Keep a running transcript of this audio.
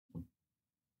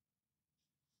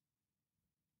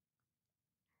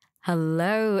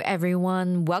Hello,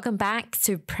 everyone. Welcome back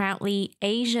to Proudly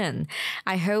Asian.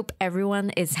 I hope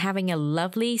everyone is having a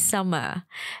lovely summer.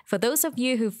 For those of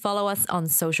you who follow us on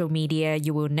social media,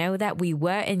 you will know that we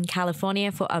were in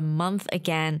California for a month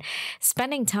again,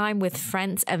 spending time with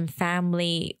friends and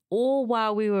family, all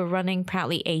while we were running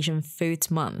Proudly Asian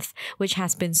Food Month, which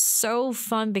has been so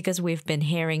fun because we've been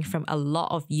hearing from a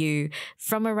lot of you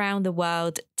from around the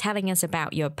world telling us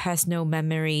about your personal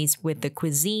memories with the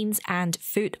cuisines and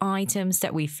food items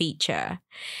that we feature.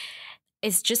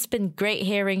 It's just been great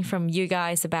hearing from you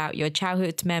guys about your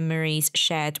childhood memories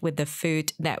shared with the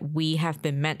food that we have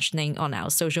been mentioning on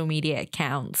our social media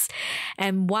accounts.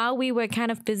 And while we were kind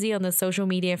of busy on the social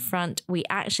media front, we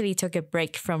actually took a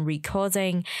break from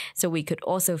recording so we could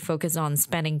also focus on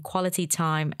spending quality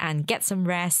time and get some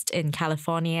rest in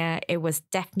California. It was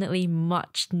definitely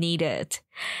much needed.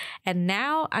 And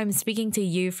now I'm speaking to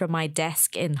you from my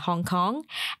desk in Hong Kong,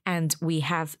 and we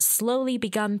have slowly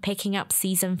begun picking up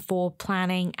season 4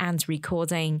 planning and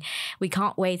recording. We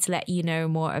can't wait to let you know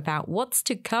more about what's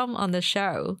to come on the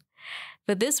show.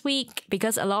 For this week,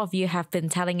 because a lot of you have been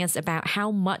telling us about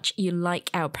how much you like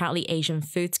our Proudly Asian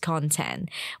food content,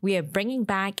 we are bringing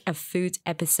back a food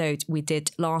episode we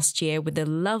did last year with the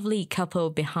lovely couple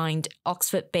behind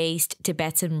Oxford-based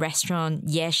Tibetan restaurant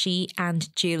Yeshi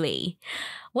and Julie.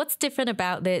 What's different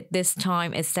about it this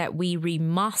time is that we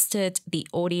remastered the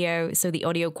audio, so the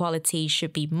audio quality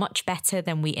should be much better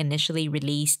than we initially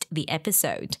released the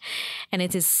episode. And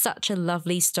it is such a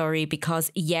lovely story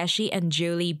because Yeshi and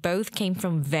Julie both came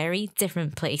from very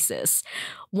different places.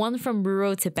 One from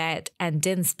rural Tibet and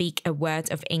didn't speak a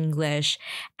word of English,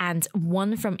 and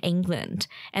one from England.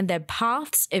 And their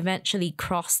paths eventually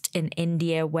crossed in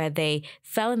India where they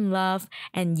fell in love,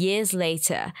 and years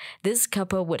later, this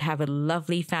couple would have a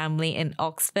lovely family in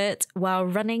Oxford while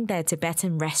running their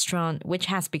Tibetan restaurant, which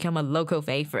has become a local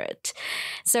favorite.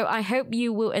 So I hope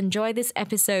you will enjoy this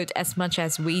episode as much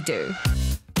as we do.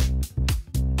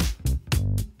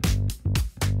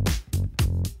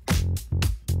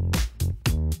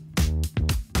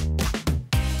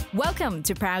 Welcome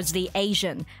to Proudly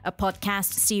Asian, a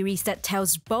podcast series that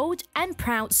tells bold and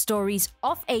proud stories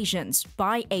of Asians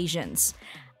by Asians.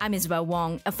 I'm Isabel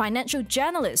Wong, a financial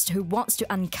journalist who wants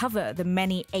to uncover the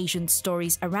many Asian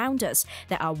stories around us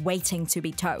that are waiting to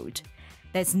be told.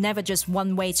 There's never just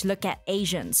one way to look at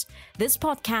Asians. This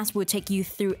podcast will take you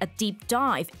through a deep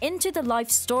dive into the life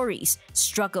stories,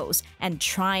 struggles, and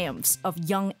triumphs of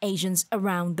young Asians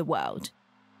around the world.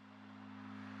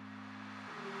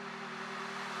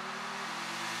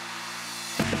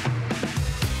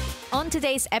 On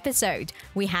today's episode,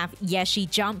 we have Yeshi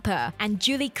Jampa and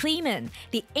Julie Kleeman,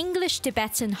 the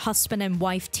English-Tibetan husband and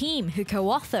wife team who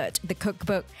co-authored the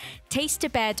cookbook Taste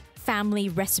Tibet: Family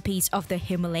Recipes of the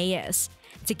Himalayas.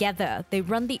 Together, they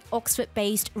run the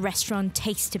Oxford-based restaurant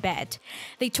Taste Tibet.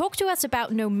 They talk to us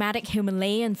about nomadic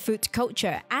Himalayan food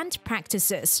culture and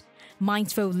practices,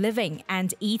 mindful living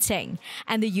and eating,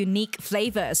 and the unique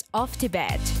flavors of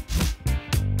Tibet.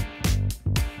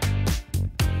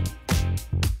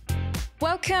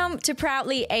 Welcome to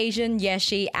Proudly Asian,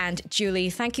 Yeshi and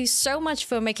Julie. Thank you so much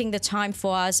for making the time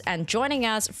for us and joining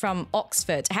us from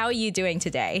Oxford. How are you doing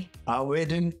today? We're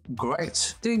doing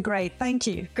great. Doing great, thank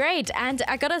you. Great. And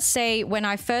I gotta say, when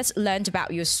I first learned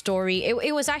about your story,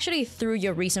 it was actually through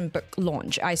your recent book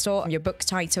launch. I saw your book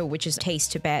title, which is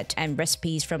Taste Tibet and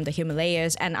Recipes from the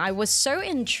Himalayas. And I was so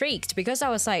intrigued because I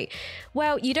was like,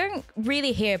 well, you don't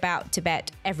really hear about Tibet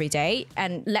every day,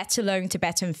 and let alone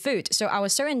Tibetan food. So I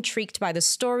was so intrigued by the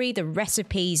story, the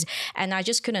recipes, and I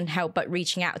just couldn't help but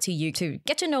reaching out to you to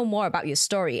get to know more about your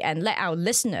story and let our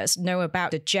listeners know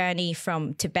about the journey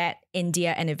from Tibet,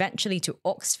 India, and eventually to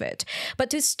Oxford. But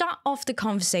to start off the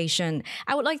conversation,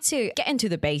 I would like to get into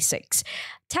the basics.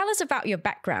 Tell us about your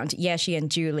background, Yeshi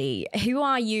and Julie. Who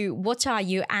are you? What are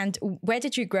you? And where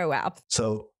did you grow up?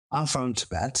 So I'm from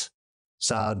Tibet.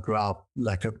 So I grew up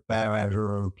like a very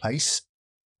rural place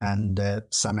and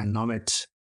some nomad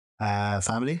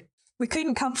family. We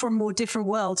couldn't come from more different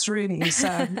worlds, really.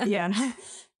 So, yeah.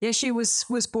 Yeah, she was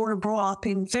born and brought up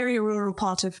in very rural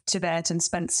part of Tibet and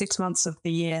spent 6 months of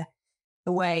the year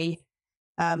away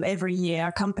every year,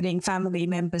 accompanying family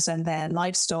members and their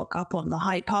livestock up on the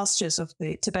high pastures of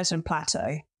the Tibetan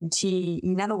plateau. And he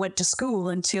never went to school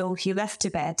until he left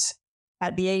Tibet.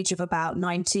 At the age of about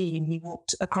 19, he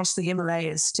walked across the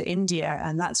Himalayas to India,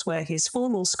 and that's where his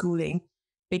formal schooling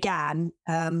began.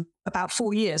 About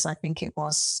 4 years, I think it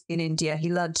was, in India.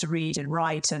 He learned to read and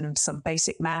write and some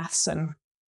basic maths. And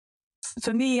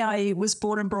for me, I was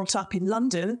born and brought up in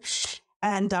London,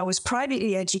 and I was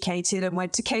privately educated and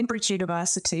went to Cambridge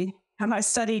University. and I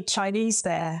studied Chinese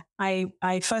there.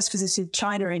 I first visited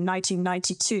China in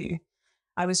 1992.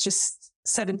 I was just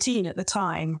 17 at the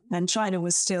time, and China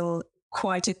was still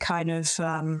quite a kind of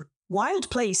wild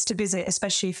place to visit,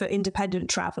 especially for independent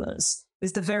travelers. It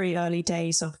was the very early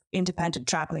days of independent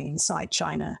traveling inside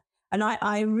China. And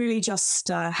I really just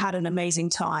had an amazing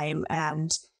time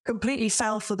and completely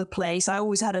fell for the place. I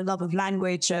always had a love of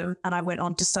language, and I went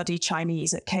on to study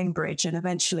Chinese at Cambridge. And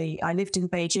eventually I lived in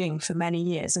Beijing for many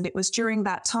years. And it was during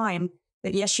that time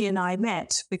that Yeshi and I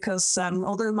met, because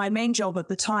although my main job at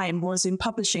the time was in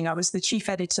publishing, I was the chief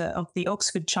editor of the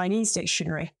Oxford Chinese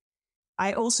Dictionary.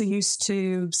 I also used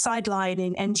to sideline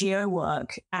in NGO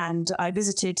work, and I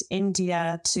visited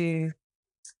India to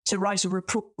write a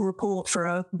report for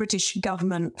a British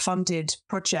government-funded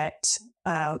project,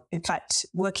 in fact,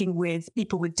 working with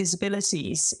people with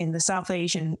disabilities in the South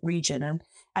Asian region. And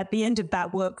at the end of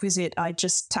that work visit, I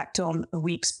just tacked on a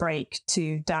week's break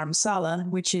to Dharamsala,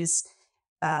 which is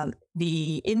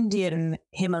the Indian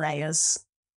Himalayas.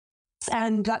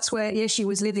 And that's where Yeshi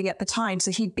was living at the time.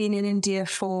 So he'd been in India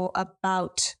for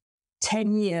about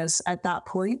 10 years at that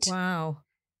point. Wow.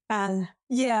 And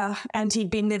he'd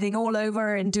been living all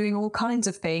over and doing all kinds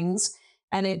of things.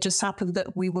 And it just happened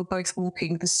that we were both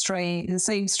walking the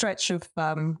same stretch of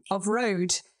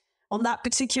road on that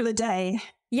particular day.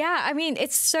 Yeah, I mean,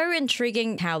 it's so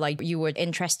intriguing how like you were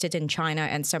interested in China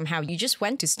and somehow you just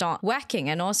went to start working.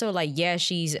 And also like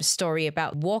Yeshi's story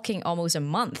about walking almost a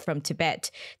month from Tibet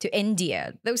to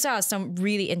India. Those are some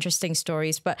really interesting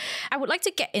stories. But I would like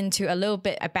to get into a little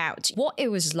bit about what it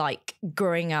was like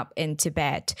growing up in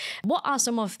Tibet. What are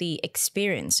some of the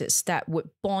experiences that would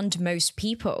bond most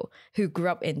people who grew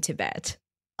up in Tibet?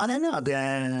 I don't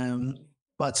know,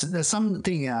 but there's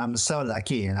something I'm so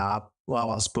lucky, I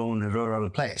was born in a rural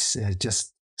place,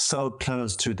 just so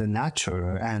close to the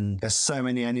nature, and there's so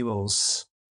many animals.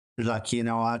 Like,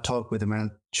 I talk with my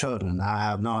children.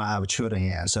 I have children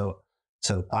here, so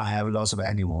I have lots of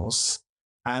animals.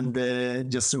 And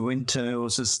just winter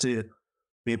was just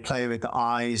we play with the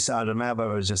ice. I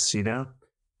remember just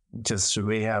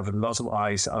we have lots of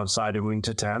ice outside in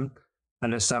winter time,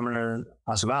 and the summer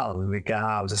as well. We go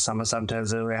out the summer.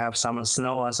 Sometimes we have summer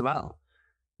snow as well.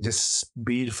 Just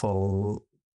beautiful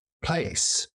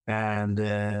place, and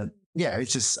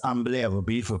it's just unbelievable,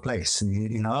 beautiful place.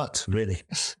 Really,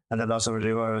 and a lot of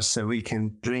rivers. So we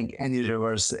can drink any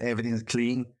rivers. Everything's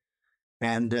clean,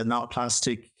 and not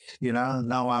plastic.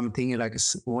 Now I'm thinking like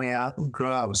when I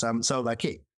grow up, so I'm so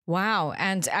lucky. Wow.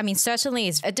 And I mean, certainly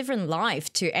it's a different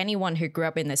life to anyone who grew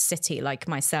up in the city like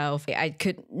myself. I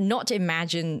could not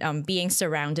imagine being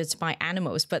surrounded by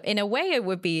animals, but in a way it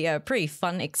would be a pretty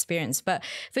fun experience. But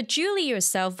for Julie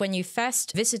yourself, when you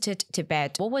first visited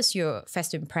Tibet, what was your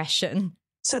first impression?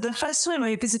 So the first time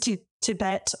I visited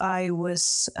Tibet, I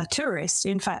was a tourist.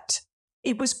 In fact,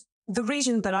 it was the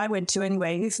region that I went to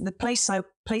anyway. The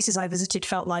places I visited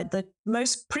felt like the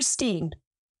most pristine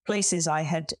places I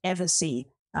had ever seen.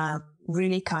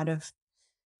 Really kind of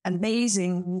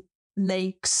amazing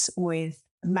lakes with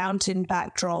mountain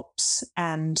backdrops.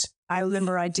 And I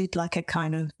remember I did like a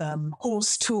kind of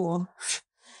horse tour.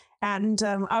 And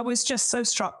I was just so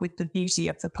struck with the beauty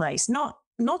of the place. Not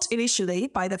initially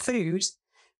by the food,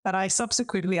 but I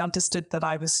subsequently understood that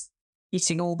I was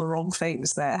eating all the wrong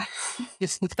things there.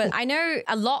 But I know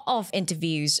a lot of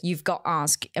interviews you've got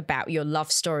asked about your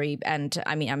love story. And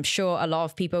I mean, I'm sure a lot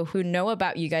of people who know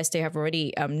about you guys, they have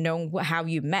already known how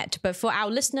you met. But for our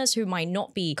listeners who might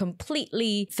not be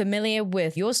completely familiar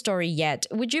with your story yet,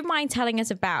 would you mind telling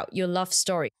us about your love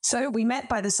story? So we met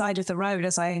by the side of the road,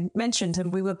 as I mentioned,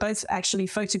 and we were both actually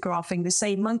photographing the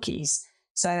same monkeys.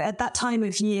 So at that time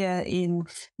of year in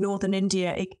northern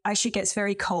India, it actually gets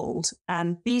very cold.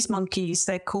 And these monkeys,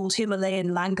 they're called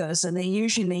Himalayan langurs, and they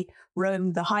usually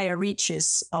roam the higher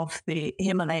reaches of the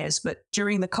Himalayas. But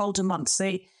during the colder months,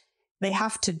 they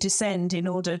have to descend in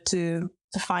order to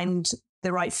find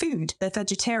the right food. They're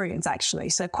vegetarians, actually.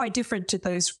 So quite different to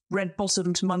those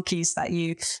red-bottomed monkeys that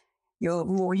you're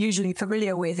more usually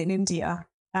familiar with in India.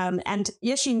 And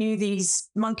Yeshi knew these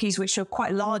monkeys, which are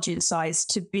quite large in size,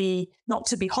 not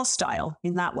to be hostile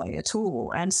in that way at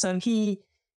all. And so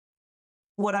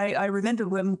what I remember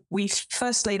when we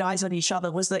first laid eyes on each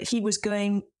other was that he was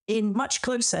going in much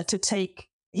closer to take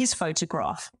his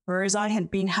photograph, whereas I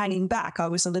had been hanging back. I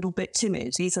was a little bit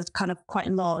timid. These are kind of quite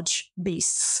large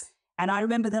beasts. And I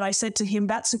remember that I said to him,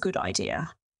 "That's a good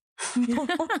idea."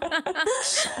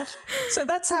 So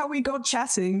that's how we got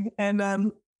chatting.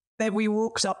 And then we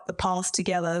walked up the path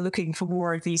together looking for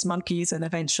more of these monkeys and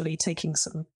eventually taking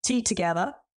some tea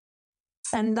together.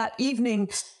 And that evening,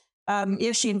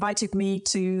 Yeshi invited me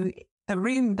to a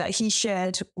room that he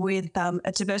shared with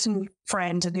a Tibetan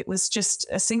friend, and it was just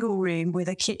a single room with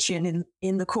a kitchen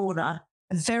in the corner,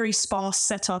 a very sparse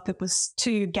setup. It was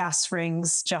 2 gas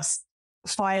rings just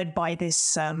fired by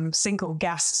this single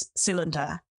gas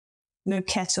cylinder. No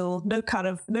kettle,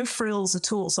 no frills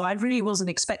at all. So I really wasn't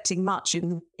expecting much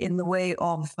in the way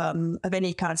of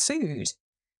any kind of food.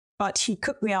 But he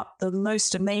cooked me up the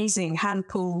most amazing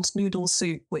hand-pulled noodle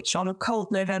soup, which on a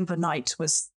cold November night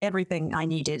was everything I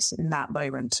needed in that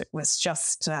moment. It was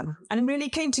just, and it really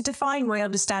came to define my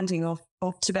understanding of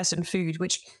Tibetan food,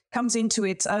 which comes into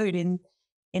its own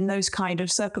in those kind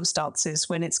of circumstances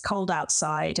when it's cold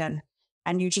outside and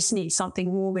you just need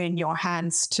something warm in your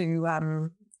hands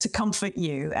to comfort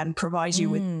you and provide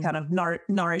you with kind of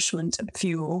nourishment and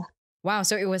fuel. Wow,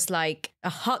 so it was like a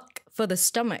hug for the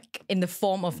stomach in the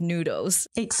form of noodles.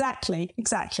 Exactly.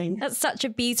 That's such a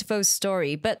beautiful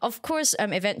story. But of course,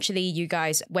 eventually you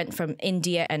guys went from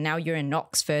India and now you're in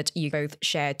Oxford. You both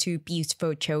share 2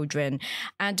 beautiful children.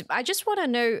 And I just want to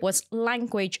know, was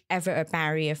language ever a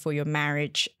barrier for your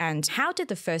marriage? And how did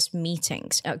the first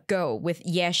meetings go with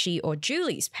Yeshi or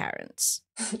Julie's parents?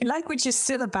 Language is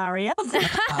still a barrier.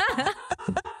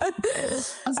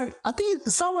 I think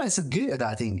some ways it's good,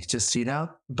 I think,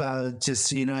 but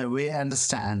we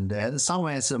understand that some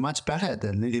ways it's much better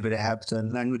than a little bit help the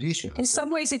language issue. In some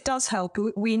ways it does help.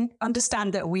 We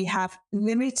understand that we have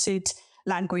limited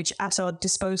language at our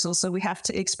disposal, so we have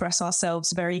to express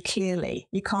ourselves very clearly.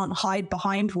 You can't hide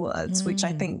behind words, which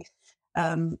I think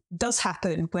does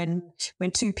happen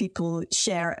when 2 people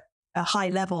share a high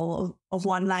level of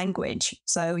one language.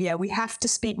 So yeah, we have to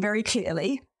speak very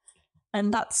clearly,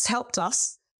 and that's helped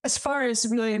us. As far as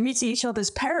meeting each other's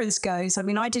parents goes, I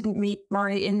mean, I didn't meet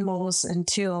my in-laws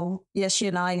until Yeshi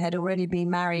and I had already been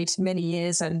married many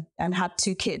years and had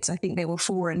 2 kids. I think they were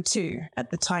 4 and 2 at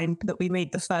the time that we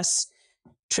made the first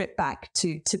trip back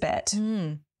to Tibet.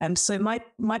 So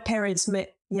my parents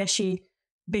met Yeshi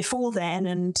before then,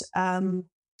 and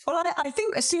well, I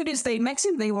think as soon as they met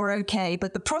him, they were okay.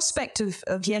 But the prospect of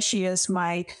Yeshi as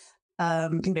my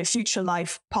future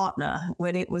life partner,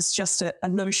 when it was just a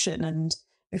notion and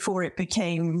before it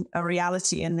became a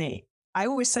reality, and I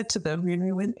always said to them,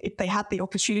 if they had the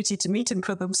opportunity to meet him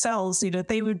for themselves,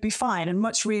 they would be fine and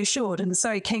much reassured. And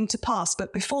so it came to pass.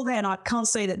 But before then, I can't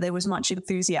say that there was much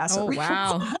enthusiasm. Oh,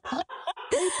 wow.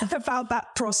 About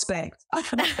that prospect.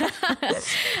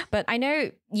 But I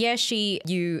know, Yeshi,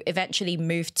 you eventually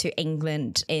moved to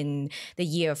England in the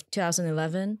year of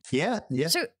 2011. Yeah.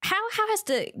 So how has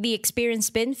the experience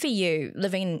been for you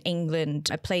living in England,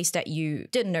 a place that you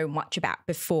didn't know much about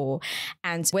before?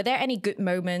 And were there any good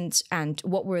moments, and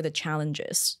what were the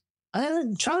challenges?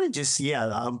 Challenges,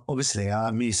 obviously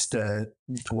I missed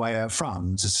where I'm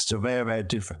from. Just very, very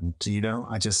different.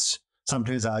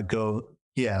 Sometimes I go,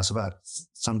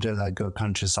 sometimes I go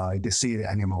countryside to see the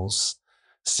animals.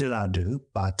 Still I do,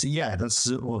 but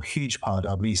that's a huge part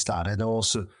of me that, and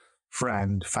also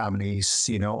families,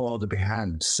 all the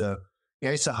behind. So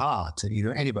it's hard.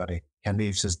 Anybody can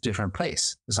leave this different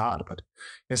place. It's hard, but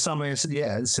in some ways,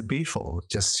 it's beautiful.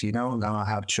 Just now I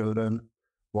have children,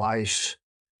 wife,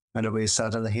 and we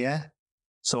settled here.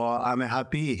 So I'm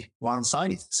happy one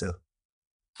side. So.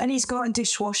 And he's got a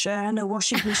dishwasher and a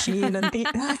washing machine, and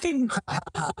I think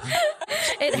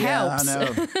it helps. I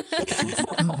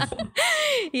know.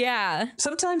 Yeah.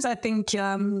 Sometimes I think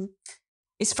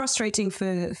it's frustrating for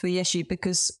Yeshi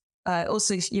because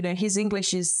also his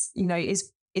English is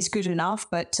good enough,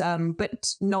 but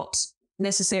not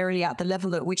necessarily at the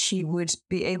level at which he would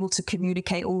be able to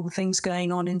communicate all the things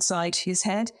going on inside his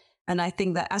head. And I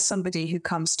think that as somebody who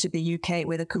comes to the UK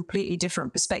with a completely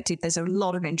different perspective, there's a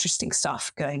lot of interesting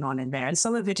stuff going on in there. And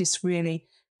some of it is really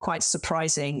quite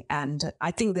surprising. And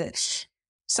I think that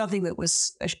something that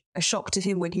was a shock to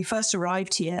him when he first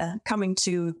arrived here, coming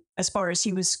to, as far as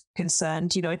he was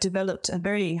concerned, a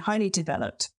very highly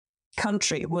developed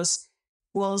country, was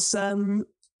the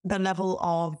level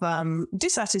of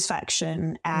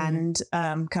dissatisfaction and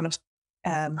kind of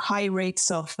high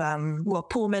rates of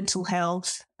poor mental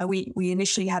health. We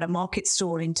initially had a market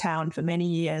store in town for many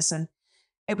years, and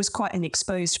it was quite an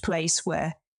exposed place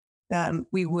where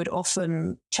we would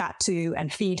often chat to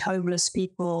and feed homeless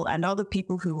people and other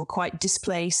people who were quite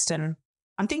displaced. And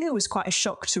I think it was quite a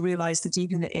shock to realize that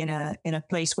even in a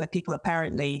place where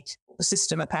the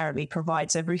system apparently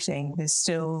provides everything, there's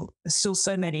still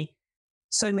so many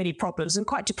problems, and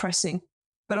quite depressing.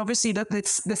 But obviously,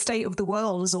 the state of the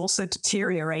world has also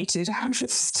deteriorated over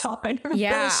this time.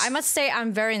 Yeah, I must say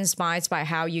I'm very inspired by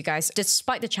how you guys,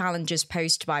 despite the challenges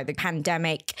posed by the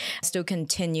pandemic, still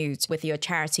continued with your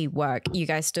charity work. You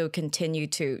guys still continue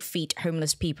to feed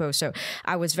homeless people. So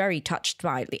I was very touched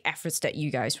by the efforts that you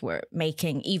guys were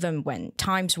making, even when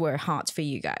times were hard for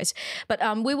you guys. But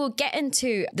we will get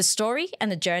into the story and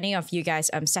the journey of you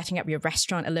guys setting up your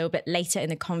restaurant a little bit later in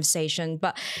the conversation.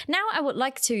 But now I would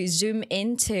like to zoom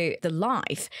into the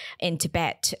life in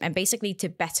Tibet and basically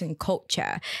Tibetan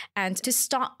culture. And to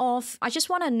start off, I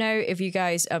just want to know if you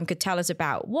guys could tell us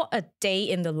about what a day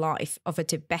in the life of a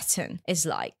Tibetan is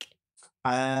like.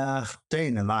 Day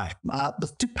in the life.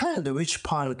 But depends on which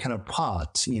kind of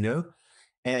part, you know.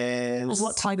 And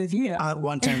what time of year?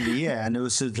 One time of the year. And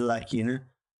also like, you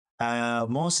know,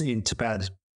 mostly in Tibet,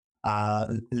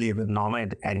 live in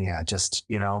nomad area, just,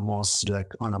 you know, most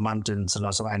like on the mountains,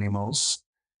 lots of animals.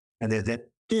 And they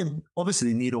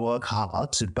obviously need to work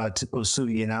hard, but also,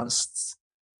 you know, just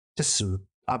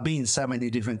I've been in so many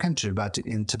different countries, but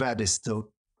in Tibet is still,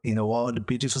 in the world, the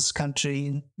beautiful country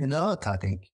in the earth, I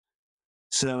think.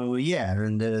 So, yeah,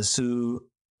 and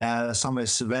some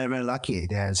is very, very lucky.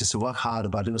 They just work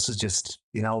hard, but also just,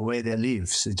 you know, where they live.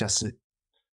 So just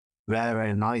very,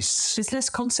 very nice. There's less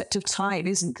concept of time,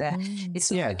 isn't there?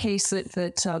 It's not the case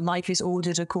that life is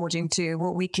ordered according to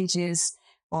what week it is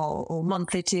or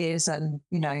month it is, and,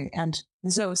 you know, and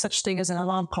there's no such thing as an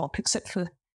alarm clock except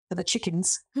for the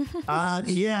chickens.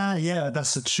 Yeah,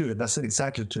 that's true. That's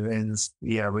exactly true. And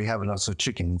yeah, we have lots of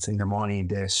chickens in the morning.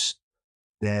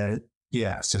 They're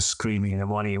just screaming in the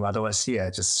morning. Otherwise,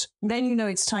 just... Then you know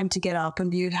it's time to get up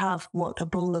and you'd have, a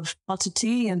bowl of butter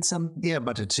tea and some... Yeah,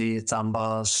 butter tea,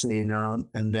 sambas, you know,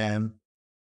 and then...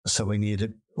 So we need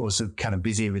to also kind of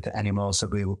busy with the animals. So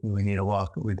we need to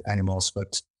work with animals,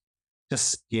 but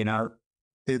just, you know,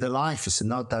 the life is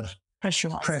not that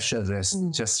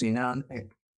pressureless. Just, you know...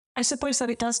 I suppose that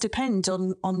it does depend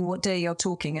on what day you're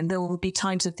talking, and there will be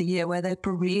times of the year where there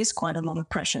probably is quite a lot of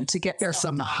pressure to get. There's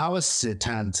some houses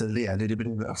tend to live a little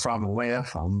bit from where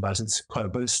from, but it's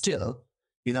quite. But still,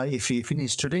 you know, if you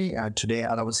finish today,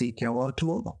 otherwise you can work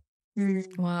tomorrow.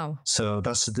 Wow! So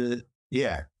that's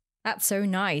That's so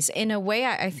nice. In a way,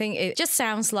 I think it just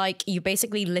sounds like you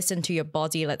basically listen to your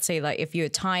body. Let's say, like, if you're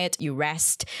tired, you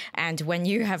rest. And when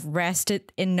you have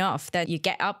rested enough, that you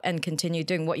get up and continue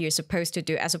doing what you're supposed to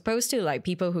do, as opposed to like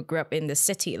people who grew up in the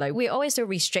city. Like, we're always so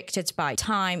restricted by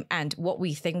time and what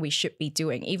we think we should be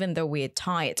doing, even though we're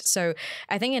tired. So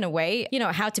I think in a way, you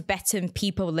know, how Tibetan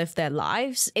people live their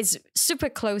lives is super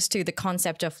close to the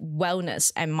concept of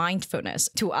wellness and mindfulness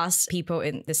to us people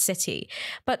in the city.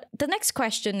 But the next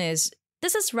question is,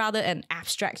 this is rather an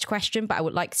abstract question, but I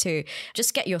would like to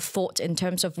just get your thought in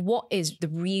terms of what is the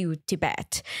real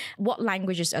Tibet, what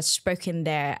languages are spoken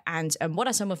there, and what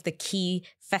are some of the key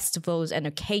festivals and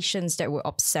occasions that were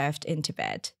observed in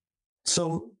Tibet?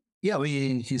 So, yeah, we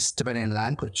use Tibetan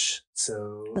language.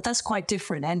 But that's quite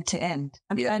different end to end.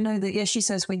 I mean, I know that, she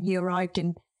says when he arrived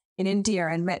in India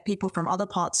and met people from other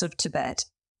parts of Tibet,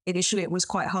 initially it was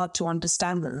quite hard to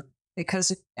understand them. Because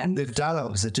the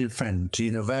dialogues are different,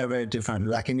 you know, very, very different.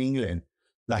 Like in England,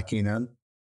 like, you know,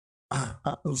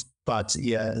 but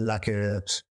yeah, like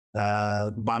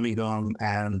Birmingham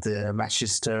and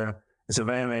Manchester, it's a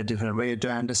very, very different way to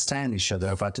understand each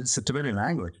other. But it's a Tibetan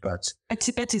language. But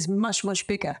Tibet is much, much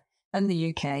bigger than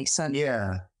the UK. So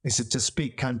yeah, it's just a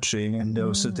big country, and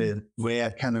also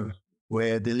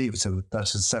where they live. So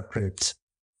that's a separate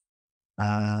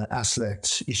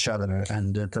aspect each other,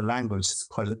 and the language is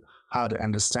quite hard to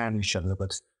understand each other,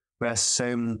 but we're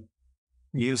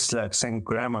use like same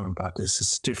grammar, but it's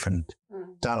just different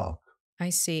dialogue. I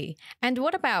see. And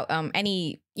what about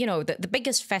any, you know, the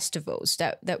biggest festivals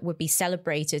that would be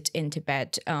celebrated in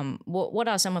Tibet? What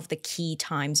are some of the key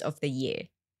times of the year?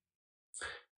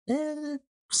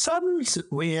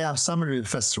 We have some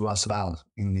festivals about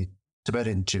in the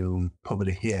Tibetan June,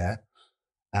 probably here,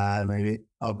 maybe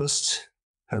August.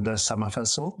 The summer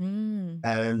festival,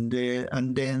 and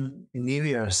then New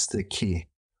Year's the key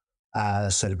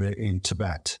celebrate in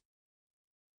Tibet.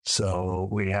 So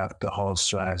we have the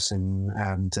horse racing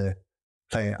and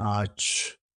play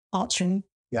archery,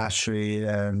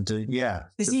 and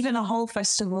there's even a whole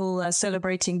festival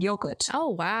celebrating yogurt. Oh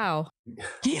wow!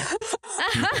 Yeah,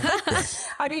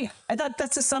 I mean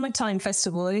that's a summertime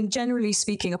festival. I mean, generally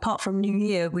speaking, apart from New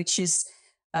Year, which is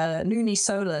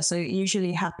lunisolar, so it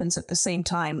usually happens at the same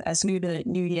time as Lunar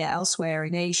New Year elsewhere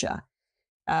in Asia,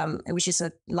 which is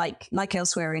like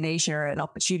elsewhere in Asia, an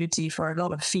opportunity for a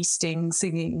lot of feasting,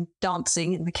 singing,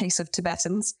 dancing in the case of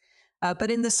Tibetans.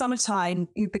 But in the summertime,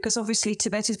 because obviously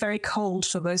Tibet is very cold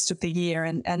for most of the year,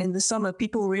 and in the summer,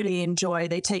 people really enjoy,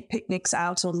 they take picnics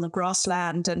out on the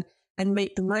grassland and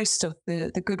make the most of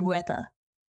the good weather.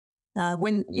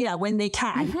 When they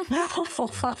can.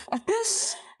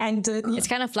 And it's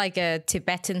kind of like a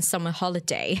Tibetan summer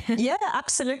holiday. Yeah,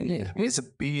 absolutely. Yeah, it's a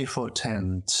beautiful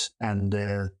tent, and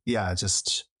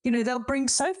just they'll bring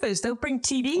sofas, they'll bring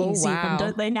TVs, even,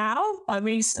 don't they now? I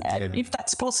mean, if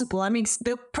that's possible. I mean,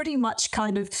 they'll pretty much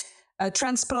kind of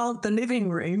transplant the living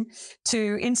room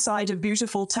to inside a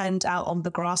beautiful tent out on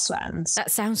the grasslands. That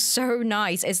sounds so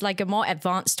nice. It's like a more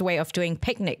advanced way of doing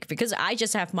picnic, because I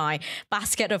just have my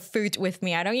basket of food with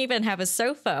me. I don't even have a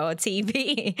sofa or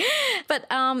TV. But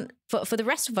for the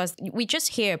rest of us, we just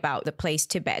hear about the place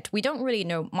Tibet. We don't really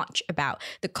know much about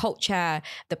the culture,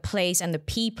 the place, and the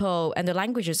people, and the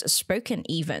languages spoken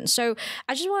even. So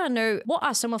I just want to know, what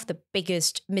are some of the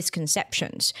biggest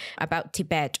misconceptions about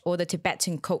Tibet or the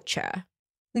Tibetan culture?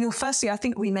 Firstly, I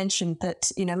think we mentioned that,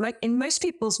 like in most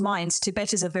people's minds,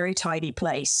 Tibet is a very tidy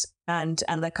place. And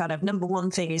the kind of number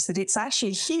one thing is that it's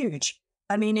actually huge.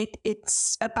 I mean,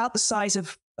 it's about the size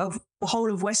of the whole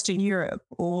of Western Europe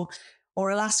or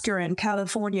Alaska and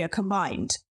California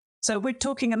combined. So we're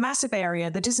talking a massive area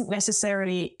that isn't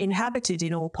necessarily inhabited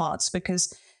in all parts,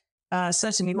 because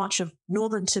certainly much of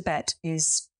northern Tibet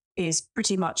is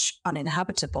pretty much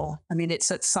uninhabitable. I mean,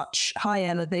 it's at such high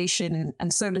elevation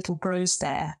and so little grows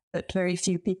there that very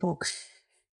few people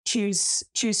choose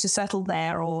to settle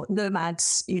there, or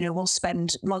nomads, will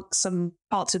spend some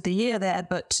parts of the year there,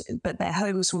 but their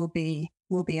homes will be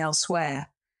elsewhere.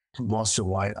 Most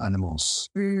wild animals,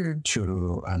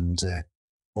 churu and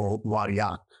or wild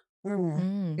yak.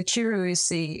 The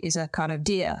churu is a kind of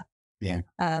deer,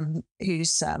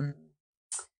 whose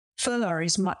fur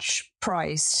is much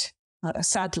prized,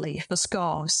 sadly, for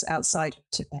scarves outside of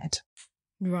Tibet.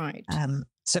 Right.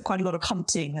 So quite a lot of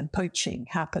hunting and poaching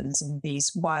happens in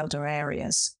these wilder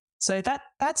areas. So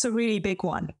that's a really big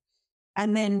one.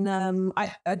 And then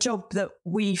a job that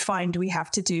we find we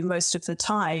have to do most of the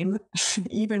time,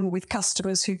 even with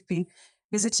customers who've been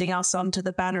visiting us under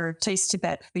the banner of Taste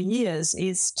Tibet for years,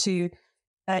 is to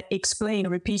explain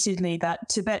repeatedly that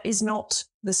Tibet is not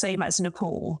the same as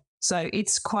Nepal. So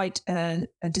it's quite a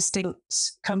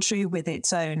distinct country with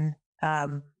its own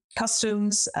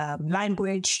customs,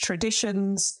 language,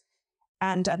 traditions.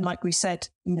 And like we said,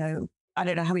 I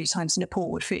don't know how many times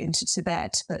Nepal would fit into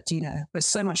Tibet, but, we're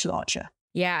so much larger.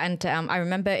 Yeah, and I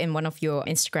remember in one of your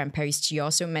Instagram posts, you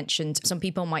also mentioned some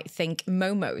people might think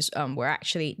momos were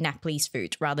actually Nepalese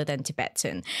food rather than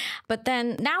Tibetan. But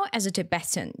then now as a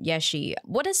Tibetan, Yeshi,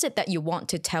 what is it that you want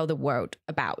to tell the world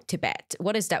about Tibet?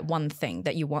 What is that one thing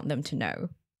that you want them to know?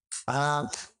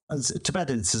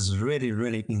 Tibetans is really,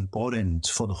 really important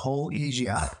for the whole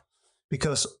Asia,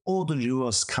 because all the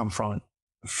jewels come from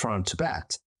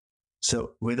Tibet.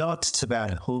 So without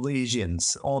Tibet, whole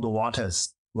Asians, all the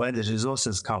waters, where the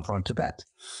resources come from Tibet.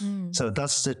 So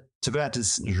Tibet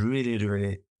is really,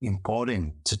 really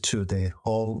important to the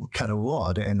whole kind of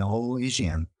world and the whole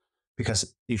Asian,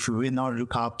 because if we not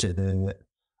look after the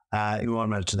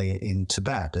environment in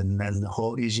Tibet, and then the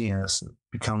whole Asians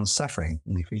become suffering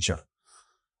in the future.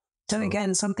 So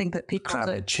again, something that people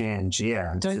climate change,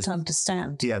 don't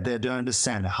understand. Yeah, they don't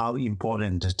understand how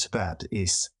important Tibet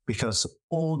is, because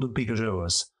all the big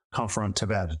rivers come from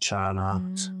Tibet,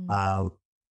 China,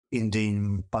 India,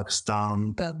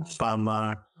 Pakistan,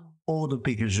 Burma. All the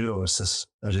big resources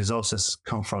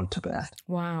come from Tibet.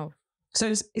 Wow.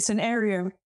 So it's an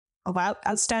area of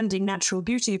outstanding natural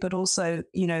beauty, but also,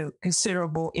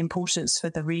 considerable importance for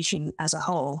the region as a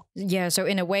whole. Yeah, so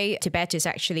in a way, Tibet is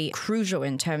actually crucial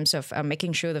in terms of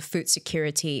making sure the food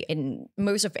security in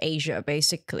most of Asia,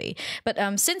 basically. But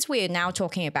since we are now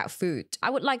talking about food,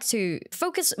 I would like to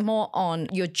focus more on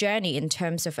your journey in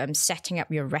terms of setting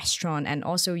up your restaurant and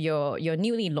also your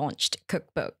newly launched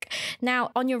cookbook.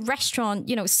 Now, on your restaurant,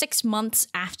 6 months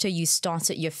after you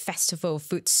started your festival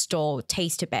food stall,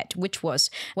 Taste Tibet, which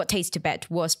was what Taste Tibet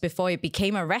was before it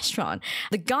became a restaurant,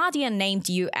 The Guardian named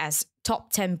you as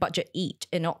top 10 budget eat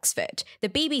in Oxford. The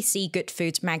BBC Good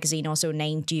Food magazine also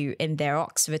named you in their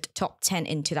Oxford top 10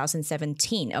 in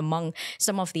 2017, among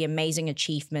some of the amazing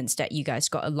achievements that you guys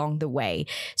got along the way.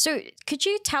 So could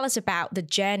you tell us about the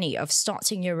journey of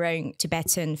starting your own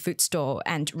Tibetan food store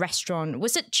and restaurant?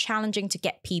 Was it challenging to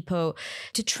get people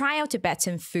to try out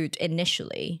Tibetan food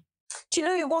initially? Do you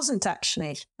know, it wasn't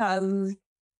actually.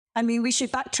 We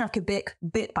should backtrack a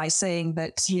bit by saying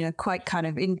that, quite kind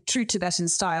of in true Tibetan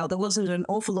style, there wasn't an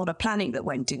awful lot of planning that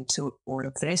went into all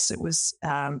of this. It was,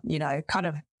 kind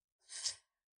of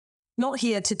not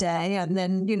here today, and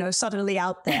then, suddenly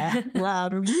out there,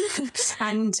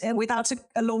 and without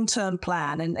a long-term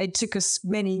plan. And it took us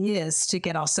many years to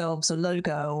get ourselves a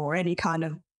logo or any kind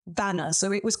of banner.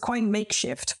 So it was quite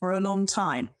makeshift for a long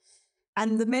time.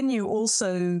 And the menu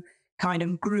also kind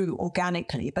of grew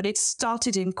organically, but it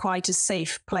started in quite a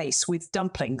safe place with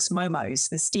dumplings, momos,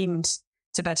 the steamed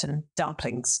Tibetan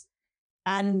dumplings.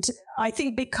 And I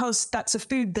think because that's a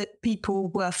food that people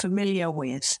were familiar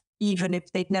with, even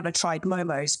if they'd never tried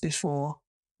momos before.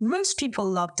 Most people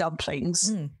love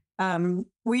dumplings.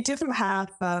 We didn't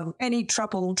have any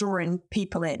trouble drawing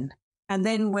people in. And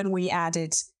then when we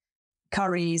added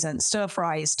curries and stir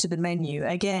fries to the menu,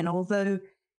 again, although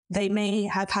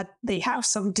they have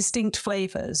some distinct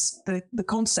flavors, the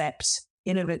concept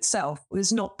in of itself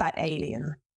was not that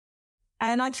alien.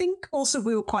 And I think also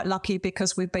we were quite lucky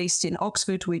because we're based in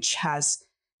Oxford,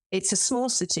 it's a small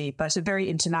city, but a very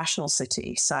international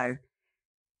city. So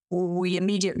we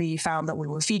immediately found that we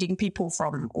were feeding people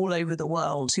from all over the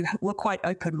world who were quite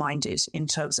open-minded in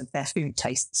terms of their food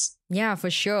tastes. Yeah, for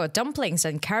sure. Dumplings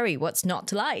and curry, what's not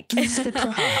to like?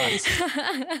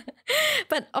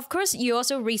 But of course, you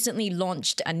also recently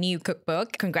launched a new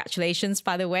cookbook. Congratulations,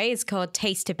 by the way. It's called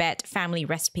Taste Tibet, Family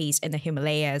Recipes in the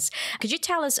Himalayas. Could you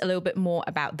tell us a little bit more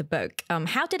about the book?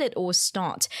 How did it all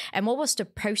start? And what was the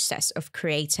process of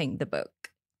creating the book?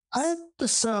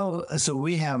 So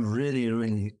we have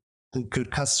really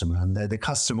good customer, and the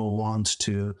customer wants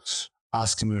to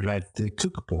ask me to write the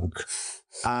cookbook,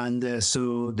 and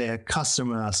so their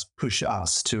customers push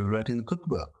us to write in the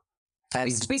cookbook.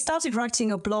 And we started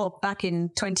writing a blog back in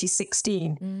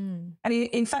 2016, and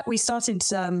in fact we started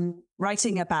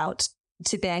writing about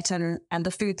Tibet and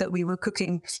the food that we were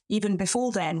cooking even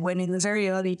before then. When in the very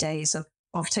early days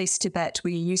of Taste Tibet,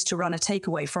 we used to run a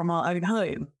takeaway from our own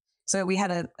home. So we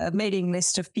had a mailing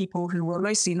list of people who were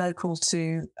mostly local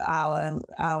to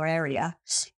our area.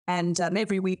 And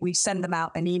every week we send them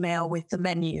out an email with the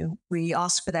menu. We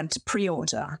ask for them to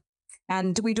pre-order.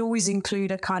 And we'd always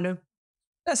include a kind of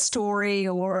a story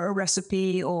or a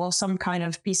recipe or some kind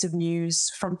of piece of news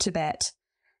from Tibet.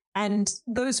 And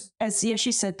those, as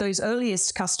Yeshi said, those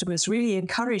earliest customers really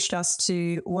encouraged us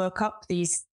to work up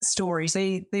these stories.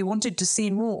 They wanted to see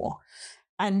more.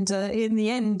 And in the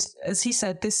end, as he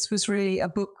said, this was really a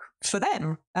book for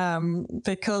them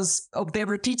because of their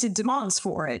repeated demands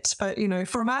for it. But,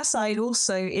 from our side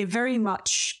also, it very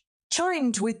much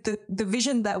chimed with the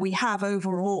vision that we have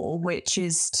overall, which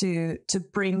is to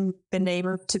bring the name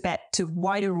of Tibet to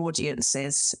wider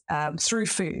audiences through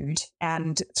food.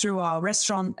 And through our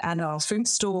restaurant and our food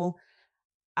stall,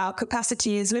 our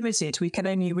capacity is limited. We can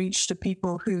only reach the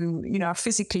people who, are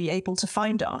physically able to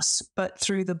find us. But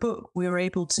through the book, we were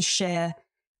able to share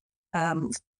a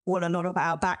lot of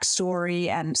our backstory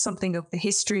and something of the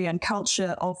history and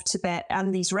culture of Tibet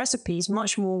and these recipes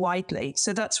much more widely.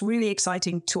 So that's really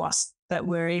exciting to us that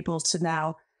we're able to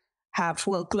now have,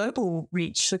 global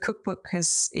reach. The cookbook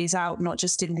is out not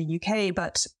just in the UK,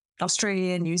 but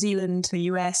Australia, New Zealand, the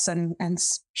US, and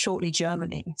shortly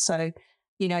Germany. So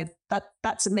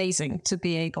that's amazing to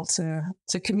be able to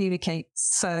communicate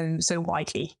so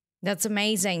widely. That's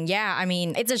amazing. Yeah, I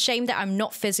mean, it's a shame that I'm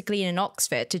not physically in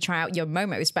Oxford to try out your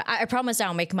momos, but I promise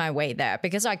I'll make my way there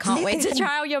because I can't wait to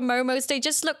try out your momos. They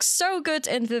just look so good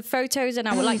in the photos, and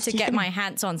I would like to get my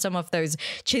hands on some of those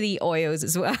chili oils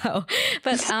as well.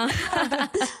 But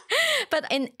but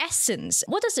in essence,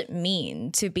 what does it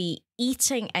mean to be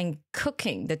eating and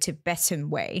cooking the Tibetan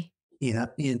way?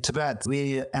 In Tibet,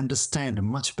 we understand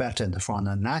much better from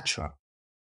the nature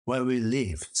where we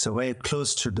live, so very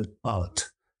close to the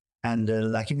earth.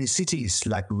 And like in the cities,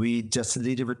 like we just a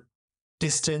little bit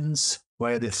distance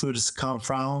where the foods come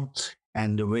from,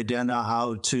 and we don't know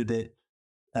how to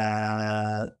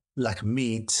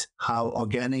meat, how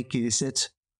organic is it?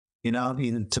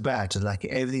 In Tibet, like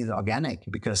everything is organic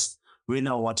because we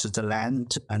know what is the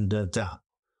land, and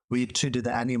we treated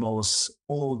the animals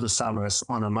all the summers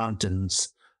on the mountains,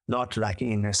 not like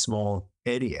in a small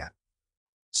area.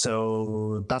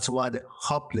 So that's why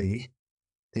hopefully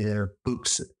the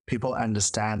books, people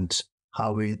understand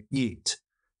how we eat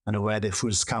and where the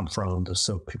foods come from,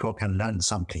 so people can learn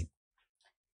something.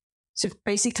 So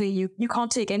basically, you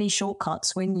can't take any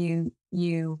shortcuts when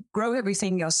you grow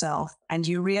everything yourself and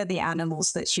you rear the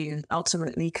animals that you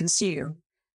ultimately consume.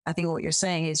 I think what you're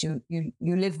saying is you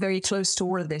live very close to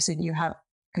all of this, and you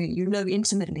know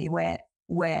intimately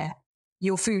where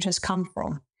your food has come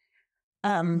from.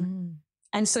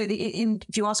 And so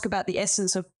if you ask about the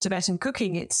essence of Tibetan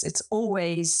cooking, it's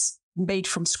always made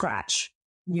from scratch.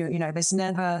 There's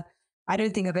never, I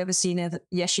don't think I've ever seen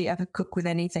Yeshi ever cook with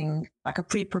anything like a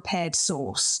pre-prepared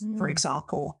sauce, for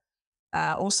example.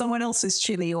 or someone else's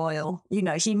chili oil. You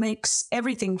know, he makes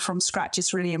everything from scratch.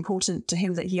 It's really important to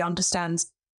him that he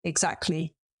understands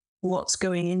exactly what's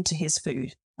going into his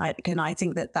food. And I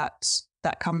think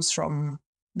that comes from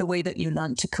the way that you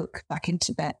learn to cook back in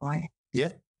Tibet, right? Yeah.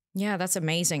 Yeah, that's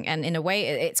amazing. And in a way,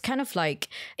 it's kind of like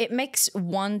it makes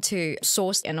one to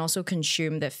source and also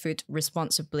consume the food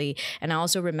responsibly. And I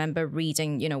also remember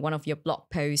reading, one of your blog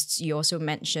posts, you also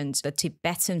mentioned the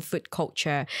Tibetan food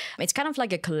culture. It's kind of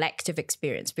like a collective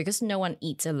experience because no one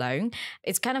eats alone.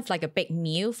 It's kind of like a big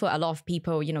meal for a lot of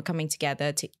people, coming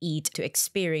together to eat, to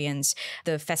experience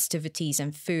the festivities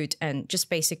and food and just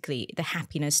basically the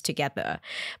happiness together.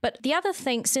 But the other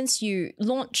thing, since you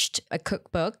launched a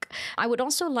cookbook, I would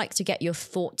also like to get your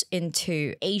thought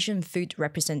into Asian food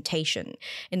representation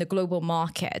in the global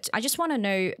market. I just want to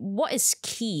know what is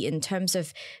key in terms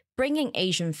of bringing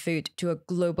Asian food to a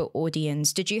global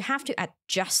audience. Did you have to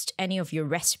adjust any of your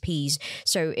recipes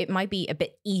so it might be a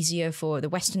bit easier for the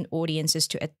Western audiences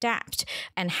to adapt?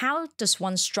 And how does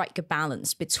one strike a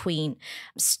balance between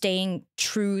staying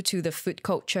true to the food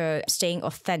culture, staying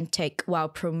authentic while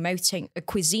promoting a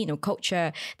cuisine or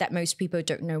culture that most people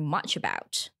don't know much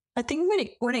about? I think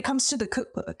when it comes to the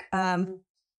cookbook,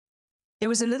 there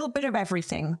was a little bit of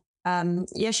everything.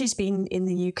 She's been in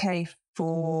the UK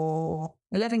for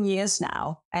 11 years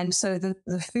now. And so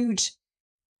the food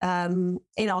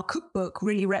in our cookbook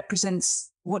really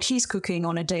represents what he's cooking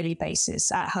on a daily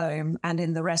basis at home and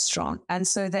in the restaurant. And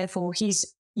so therefore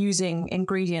he's using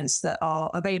ingredients that are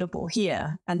available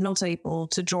here and not able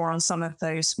to draw on some of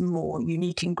those more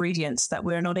unique ingredients that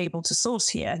we're not able to source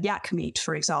here. Yak meat,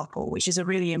 for example, which is a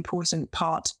really important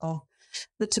part of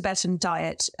the Tibetan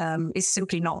diet, is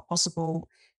simply not possible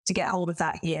to get hold of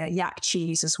that here. Yak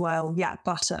cheese as well, yak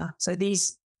butter. So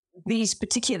these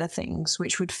particular things,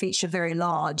 which would feature very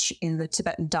large in the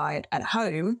Tibetan diet at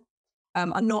home,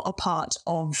 are not a part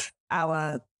of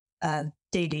our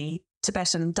daily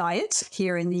Tibetan diet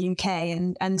here in the UK,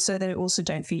 and so they also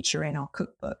don't feature in our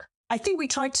cookbook. I think we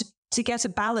tried to get a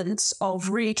balance of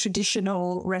really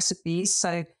traditional recipes.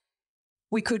 So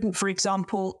we couldn't, for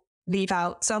example, leave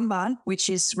out samban, which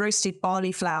is roasted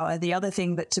barley flour, the other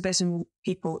thing that Tibetan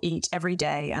people eat every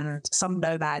day, and some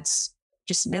nomads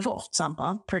just live off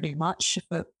samban pretty much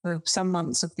for some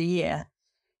months of the year.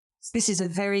 This is a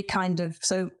very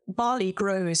so barley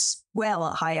grows well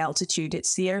at high altitude.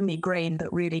 It's the only grain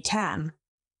that really can.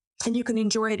 And you can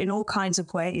enjoy it in all kinds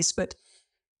of ways, but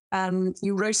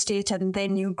you roast it and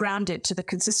then you ground it to the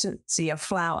consistency of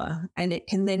flour, and it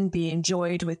can then be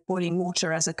enjoyed with boiling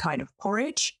water as a kind of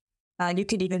porridge. You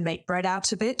could even make bread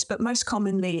out of it, but most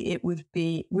commonly it would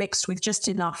be mixed with just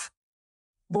enough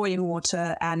boiling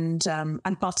water and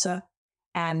butter,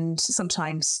 and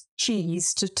sometimes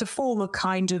cheese to form a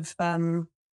kind of, the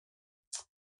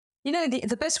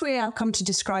best way I've come to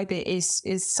describe it is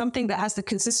something that has the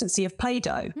consistency of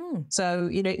Play-Doh. So,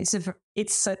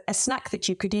 it's a snack that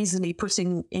you could easily put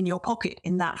in your pocket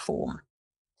in that form.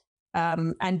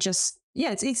 And just,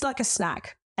 it's like a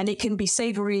snack, and it can be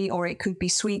savory or it could be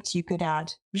sweet. You could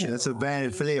add. It's a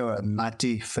very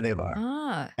nutty flavor.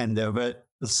 And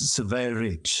it's very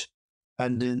rich.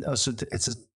 And then also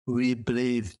we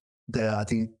believe that I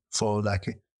think for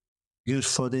good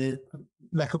for the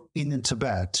in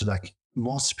Tibet,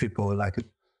 most people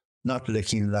not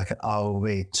looking like our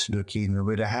weight, looking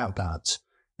really have that,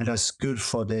 and that's good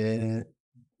for the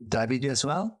diabetes as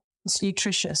well. It's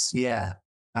nutritious. Yeah.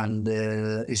 And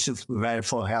it's just very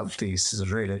for healthy. It's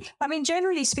really. I mean,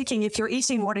 generally speaking, if you're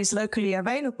eating what is locally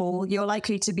available, you're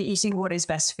likely to be eating what is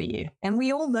best for you. And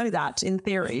we all know that in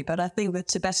theory, but I think the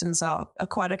Tibetans are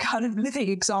quite a kind of living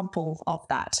example of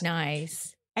that.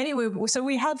 Nice. Anyway, so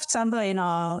we have samba in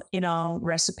our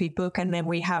recipe book, and then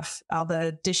we have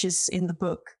other dishes in the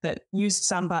book that use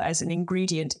samba as an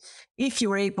ingredient if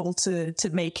you're able to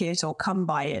make it or come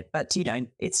by it. But,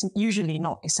 it's usually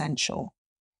not essential.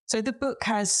 So the book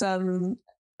has a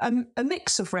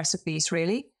mix of recipes,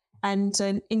 really, and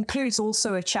includes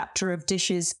also a chapter of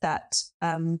dishes that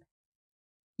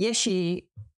Yeshi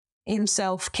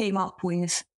himself came up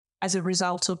with as a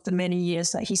result of the many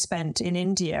years that he spent in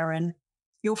India. And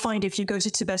you'll find if you go to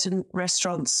Tibetan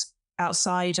restaurants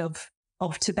outside of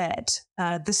Tibet,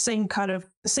 the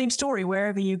same story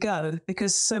wherever you go,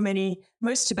 because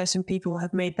most Tibetan people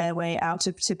have made their way out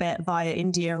of Tibet via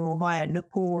India or via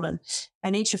Nepal,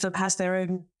 and each of them has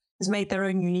made their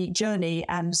own unique journey,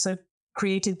 and so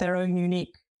created their own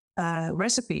unique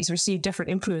recipes, received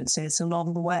different influences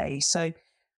along the way. So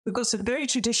we've got some very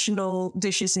traditional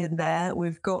dishes in there.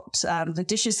 We've got the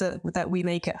dishes that we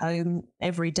make at home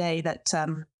every day that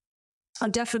are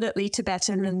definitely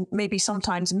Tibetan and maybe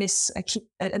sometimes miss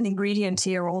an ingredient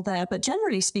here or there, but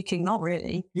generally speaking, not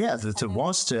really. Yeah, the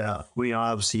most when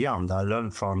I was young, I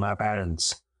learned from my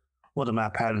parents. Well, my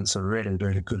parents are really,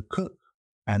 really good cook.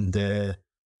 And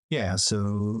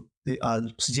so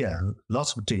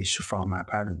lots of dish from my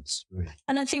parents. Really.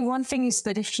 And I think one thing is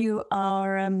that if you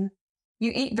are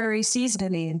you eat very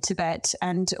seasonally in Tibet,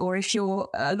 or if you're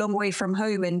a long way from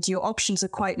home and your options are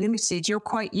quite limited,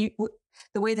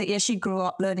 the way that Yeshi grew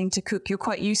up learning to cook, you're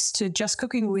quite used to just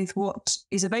cooking with what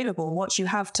is available, what you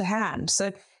have to hand.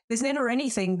 So there's never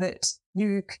anything that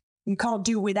you can't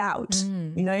do without,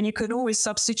 and you can always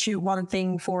substitute one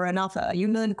thing for another. You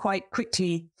learn quite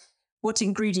quickly what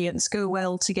ingredients go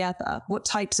well together, what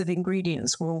types of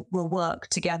ingredients will work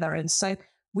together. And so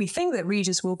we think that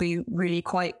readers will be really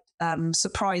quite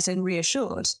surprised and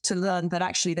reassured to learn that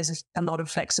actually there's a lot of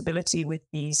flexibility with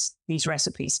these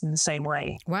recipes in the same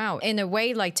way. Wow. In a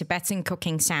way, like Tibetan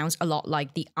cooking sounds a lot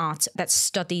like the art that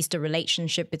studies the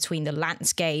relationship between the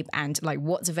landscape and like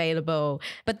what's available.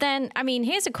 But then, I mean,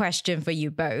 here's a question for you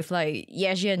both. Like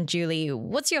Yeshi and Julie,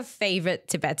 what's your favorite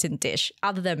Tibetan dish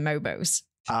other than momos?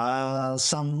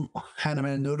 Some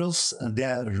handmade noodles,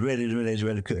 they're really, really,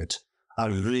 really good. I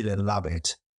really love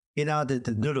it.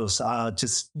 The noodles are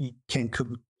just, you can cook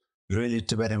really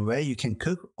Tibetan way. You can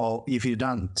cook, or if you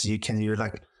don't, you can use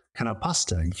like kind of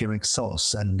pasta. You can make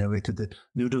sauce and make the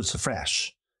noodles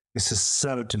fresh. It's just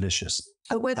so delicious.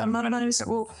 With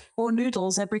momos or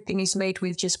noodles, everything is made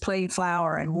with just plain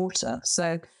flour and water.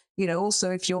 So, also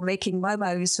if you're making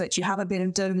momos but you have a bit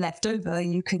of dough left over,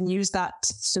 you can use that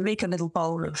to make a little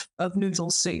bowl of noodle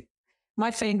soup. My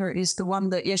favorite is the one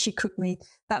that Yeshi cooked me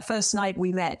that first night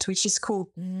we met, which is called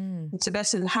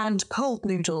Tibetan hand-pulled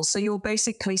noodles. So you're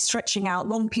basically stretching out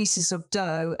long pieces of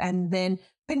dough and then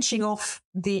pinching off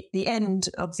the end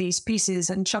of these pieces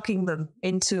and chucking them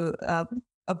into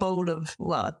a bowl of,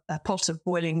 a pot of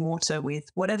boiling water with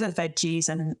whatever veggies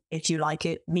and, if you like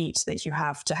it, meat that you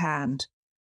have to hand.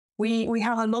 We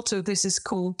have a lot of this is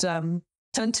called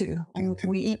tentu, and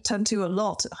we eat tentu a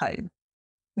lot at home.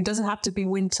 It doesn't have to be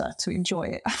winter to enjoy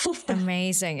it.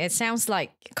 Amazing. It sounds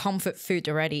like comfort food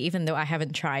already, even though I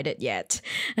haven't tried it yet.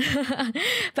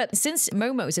 But since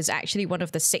momos is actually one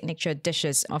of the signature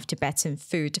dishes of Tibetan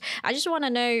food, I just want to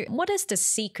know, what is the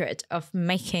secret of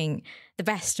making the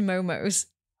best momos?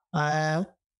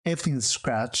 Everything's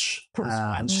scratch,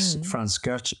 from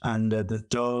scratch, and the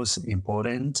dough is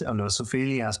important, and also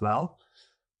filling as well.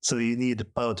 So you need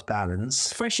both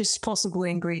balance. Freshest possible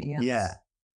ingredients. Yeah.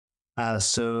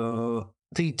 So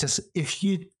I think just if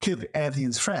you cook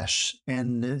everything's fresh,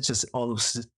 and it just all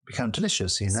become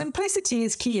delicious, Simplicity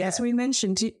is key. As we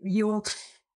mentioned, your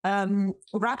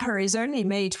wrapper is only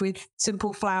made with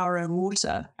simple flour and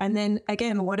water. And then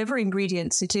again, whatever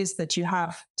ingredients it is that you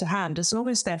have to hand, as long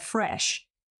as they're fresh,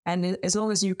 and as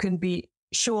long as you can be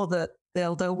sure that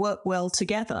they'll work well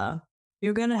together,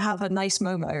 you're going to have a nice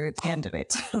momo at the end of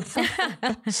it.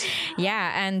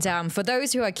 Yeah, and for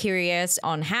those who are curious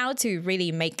on how to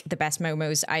really make the best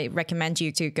momos, I recommend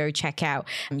you to go check out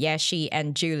Yeshi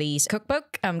and Julie's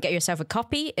cookbook. Get yourself a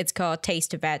copy. It's called Taste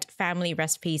Tibet, Family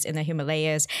Recipes in the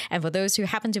Himalayas. And for those who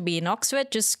happen to be in Oxford,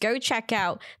 just go check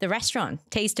out the restaurant,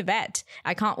 Taste Tibet.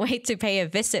 I can't wait to pay a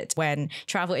visit when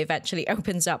travel eventually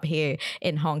opens up here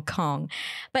in Hong Kong.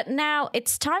 But now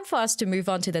it's time for us to move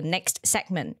on to the next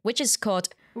segment, which is called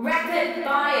Rapid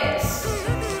Bias.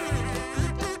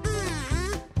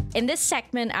 In this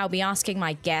segment, I'll be asking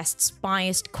my guests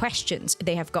biased questions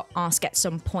they have got asked at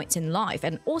some points in life,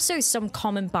 and also some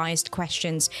common biased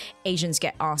questions Asians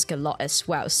get asked a lot as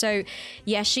well. So,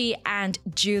 Yeshi and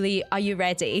Julie, are you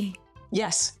ready?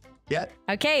 Yes. Yeah.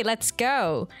 Okay, let's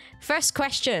go. First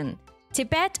question.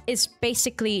 Tibet is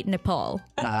basically Nepal.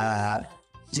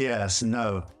 Yes,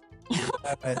 no.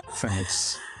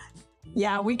 Thanks.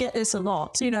 Yeah, we get this a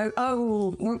lot.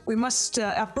 We must,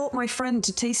 I've brought my friend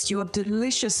to taste your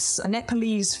delicious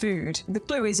Nepalese food. The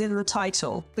clue is in the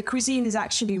title. The cuisine is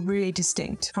actually really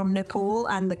distinct from Nepal,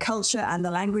 and the culture and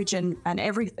the language and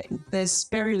everything. There's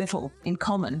very little in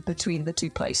common between the two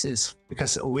places.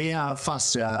 Because we are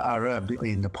first Arab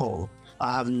in Nepal.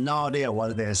 I have no idea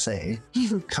what they say.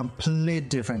 Complete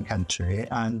different country.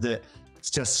 And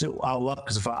it's just, I work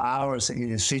for hours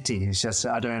in the city. It's just,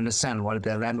 I don't understand what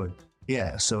their language.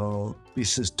 Yeah, so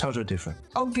this is totally different.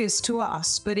 Obvious to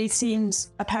us, but it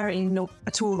seems apparently not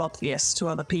at all obvious to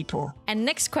other people. And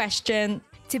next question.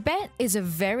 Tibet is a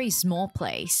very small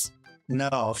place.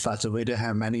 No, but we don't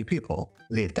have many people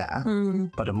live there.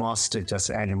 But mostly just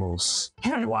animals,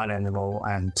 wild animal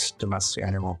and domestic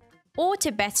animal. All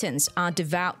Tibetans are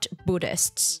devout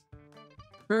Buddhists.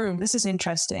 This is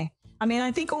interesting. I mean,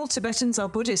 I think all Tibetans are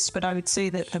Buddhist, but I would say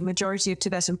that the majority of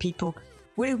Tibetan people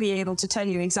wouldn't be able to tell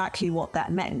you exactly what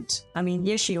that meant. I mean,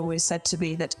 Yeshi always said to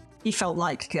me that he felt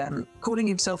like calling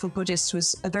himself a Buddhist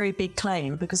was a very big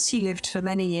claim because he lived for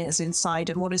many years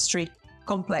inside a monastery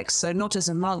complex. So not as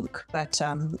a monk, but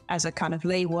as a kind of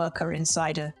lay worker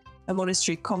inside a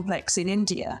monastery complex in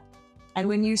India. And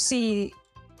when you see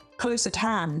close at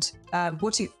hand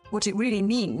what it really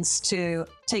means to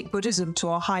take Buddhism to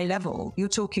a high level, you're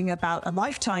talking about a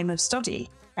lifetime of study.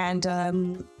 And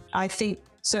I think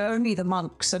so only the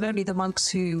monks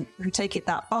who take it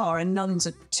that far, and nuns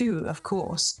too, of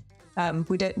course,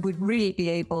 would really be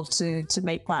able to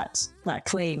make that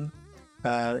claim.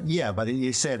 Yeah, but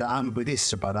you said I'm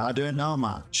Buddhist, but I don't know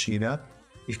much, you know?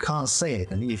 You can't say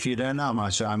it. And if you don't know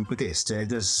much, I'm Buddhist. It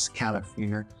just kind of, you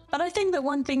know. But I think that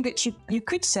one thing that you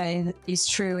could say that is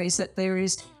true is that there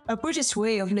is a Buddhist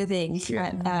way of living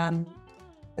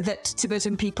that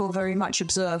Tibetan people very much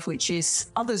observe, which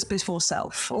is others before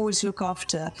self. Always look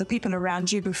after the people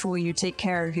around you before you take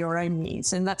care of your own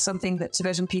needs. And that's something that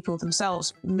Tibetan people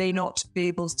themselves may not be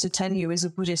able to tell you is a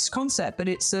Buddhist concept, but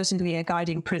it's certainly a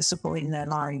guiding principle in their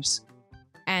lives.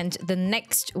 And the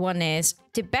next one is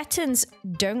Tibetans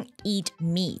don't eat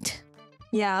meat.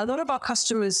 Yeah, a lot of our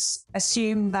customers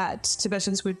assume that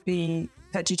Tibetans would be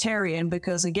vegetarian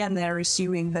because, again, they're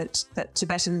assuming that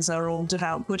Tibetans are all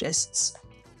devout Buddhists.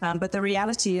 But the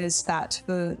reality is that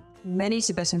for many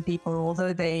Tibetan people,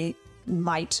 although they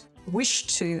might wish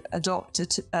to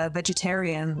adopt a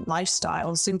vegetarian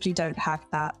lifestyle, simply don't have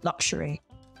that luxury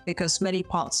because many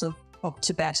parts of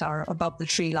Tibet are above the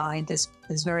tree line. It's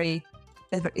very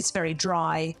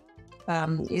dry,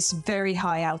 it's very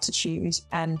high altitude,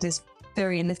 and there's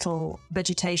very little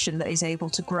vegetation that is able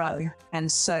to grow.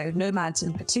 And so nomads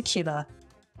in particular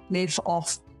live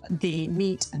off the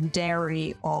meat and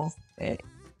dairy of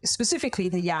specifically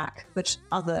the yak, but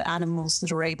other animals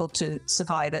that are able to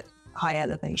survive at high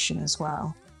elevation as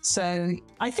well. So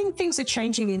I think things are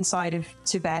changing inside of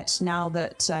Tibet now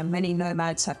that many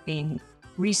nomads have been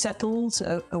resettled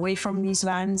away from these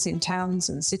lands in towns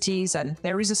and cities, and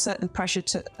there is a certain pressure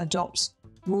to adopt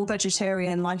more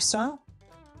vegetarian lifestyle.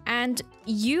 And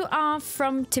you are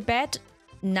from Tibet.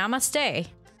 Namaste.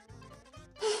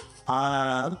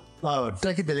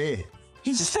 Take it away.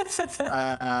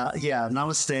 Yeah,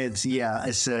 nowadays, yeah,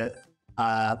 it's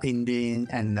Indian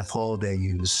and Nepal they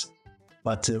use,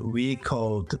 but we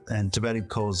called and Tibetan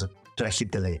calls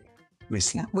Trahidale.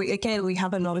 Yeah, we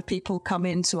have a lot of people come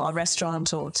into our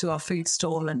restaurant or to our food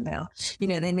stall, and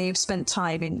they may have spent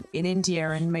time in India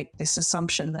and make this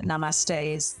assumption that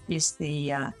Namaste is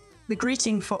the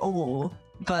greeting for all.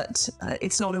 But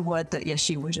it's not a word that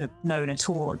Yeshi would have known at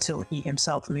all until he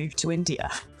himself moved to India.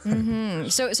 Mm-hmm.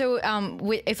 So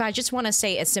if I just want to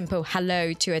say a simple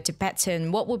hello to a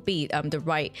Tibetan, what would be the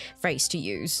right phrase to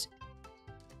use?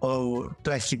 Oh,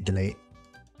 Trahidale.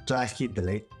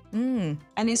 And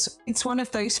it's one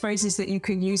of those phrases that you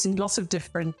can use in lots of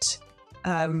different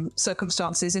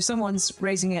circumstances. If someone's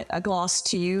raising a glass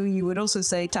to you, you would also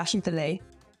say Trahidale.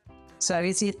 So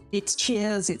it's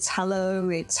cheers, it's hello,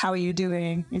 it's how are you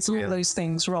doing? It's all those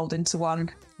things rolled into one.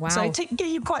 Wow. So it get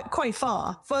you quite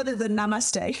far, further than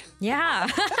namaste. Yeah,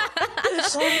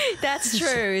 that's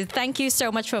true. Thank you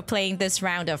so much for playing this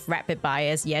round of Rapid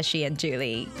Bias, Yeshi and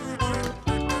Julie.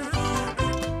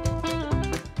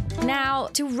 Now,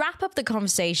 to wrap up the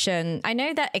conversation, I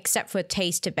know that except for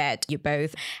Taste Tibet, you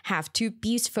both have two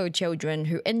beautiful children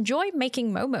who enjoy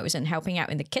making momos and helping out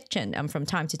in the kitchen from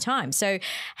time to time. So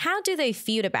how do they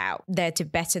feel about their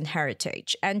Tibetan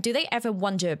heritage? And do they ever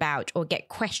wonder about or get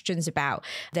questions about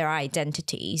their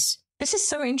identities? This is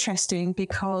so interesting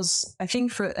because I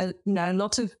think for a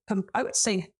lot of, I would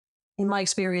say in my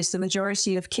experience, the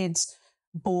majority of kids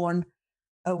born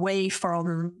away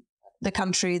from the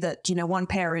country that, one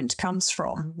parent comes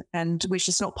from and which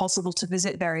is not possible to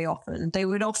visit very often, they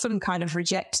would often kind of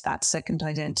reject that second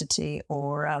identity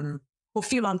or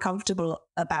feel uncomfortable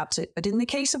about it. But in the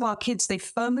case of our kids, they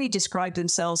firmly describe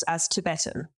themselves as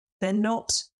Tibetan. They're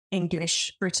not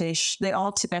English, British, they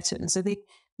are Tibetan. So they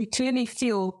clearly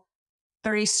feel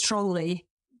very strongly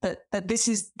that this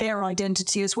is their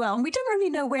identity as well. And we don't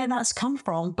really know where that's come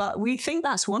from, but we think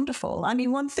that's wonderful. I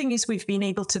mean, one thing is we've been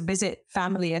able to visit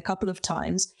family a couple of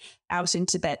times out in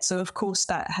Tibet. So of course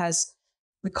the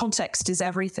context is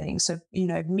everything. So,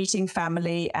 meeting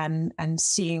family and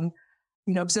seeing,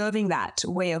 observing that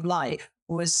way of life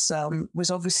was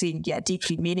obviously,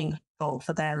 deeply meaningful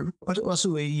for them. But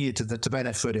also we eat the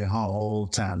Tibetan food in our whole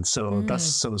time. So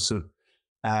that's also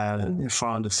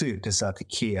from the food is the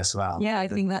key as well. Yeah, I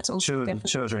think that's also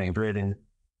children breathing.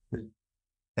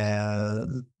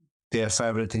 their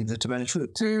favorite things, the Tibetan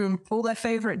food. All their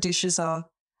favorite dishes are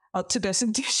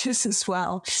Tibetan dishes as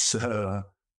well. So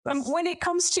when it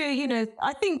comes to,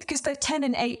 I think because they're 10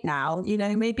 and 8 now,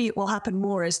 maybe it will happen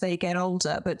more as they get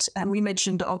older. But we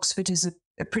mentioned Oxford is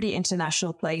a pretty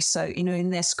international place. So, in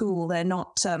their school, they're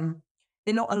not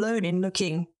alone in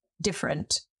looking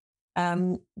different.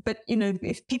 But,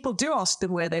 if people do ask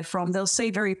them where they're from, they'll say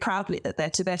very proudly that they're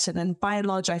Tibetan. And by and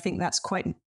large, I think that's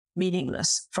quite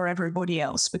meaningless for everybody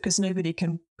else because nobody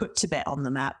can put Tibet on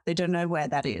the map. They don't know where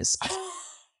that is.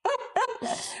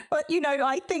 But,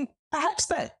 I think perhaps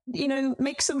that,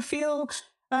 makes them feel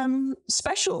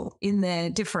special in their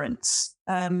difference.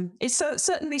 It's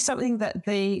certainly something that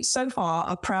they so far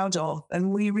are proud of.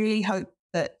 And we really hope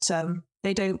that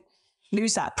they don't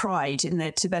lose that pride in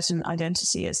their Tibetan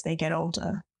identity as they get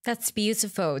older. That's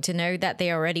beautiful to know that they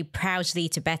are already proudly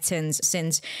Tibetans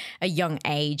since a young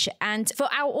age. And for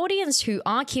our audience who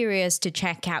are curious to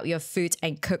check out your food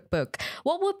and cookbook,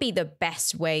 what would be the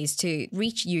best ways to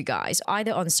reach you guys,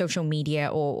 either on social media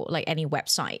or like any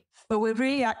website? Well, we're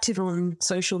really active on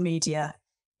social media.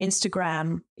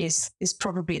 Instagram is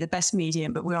probably the best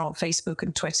medium, but we're on Facebook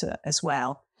and Twitter as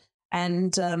well.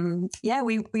 And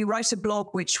we write a blog,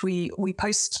 which we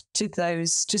post to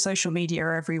social media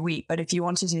every week. But if you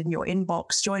want it in your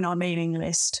inbox, join our mailing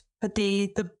list. But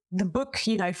the book,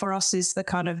 for us is the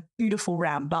kind of beautiful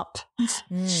roundup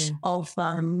of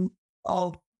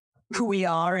who we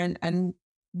are and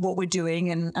what we're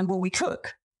doing and what we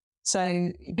cook. So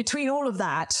between all of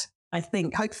that, I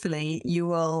think hopefully you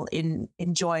will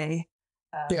enjoy.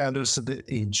 And also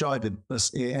enjoy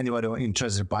anybody who is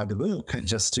interested by the book.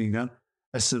 Just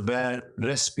it's a very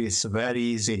recipe. It's very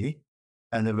easy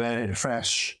and very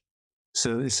fresh.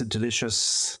 So it's a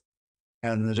delicious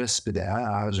and the recipe there.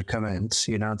 I would recommend.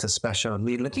 The special.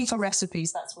 Looking for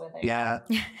recipes. That's where they. Yeah,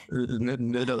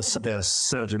 they're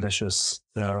so delicious.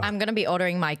 I'm going to be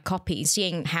ordering my copy,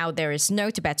 seeing how there is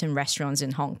no Tibetan restaurants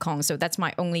in Hong Kong. So that's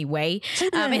my only way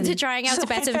into trying out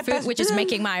Tibetan food, which is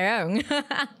making my own.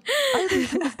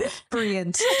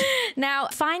 Brilliant. Now,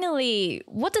 finally,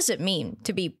 what does it mean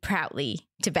to be proudly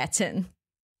Tibetan?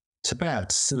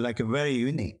 Tibet's very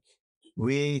unique.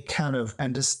 We kind of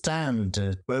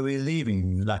understand where we're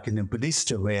living, like in a Buddhist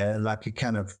way, like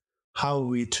kind of how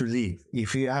we to live.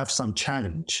 If you have some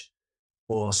challenge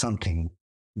or something,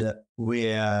 that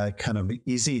we are kind of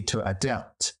easy to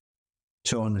adapt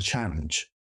to on the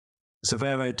challenge. It's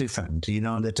very, very different.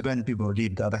 The Tibetan people live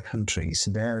in other countries.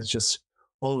 They're just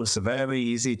always very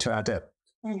easy to adapt.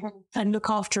 Mm-hmm. And look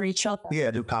after each other.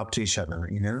 Yeah, look after each other,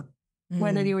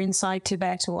 Whether you're inside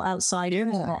Tibet or outside.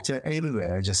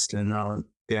 Everywhere, just,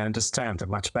 they understand it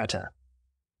much better.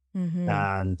 Mm-hmm.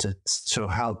 And to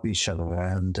help each other.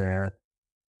 And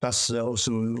that's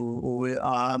also what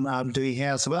I'm doing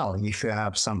here as well. If you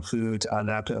have some food, I'd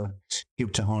have to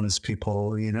give to homeless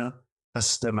people,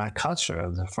 That's my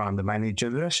culture from the many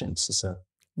generations. So.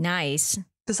 Nice.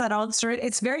 Does that answer it?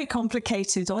 It's very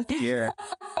complicated. Yeah.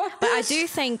 But I do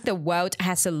think the world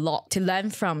has a lot to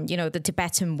learn from, the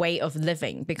Tibetan way of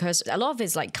living, because a lot of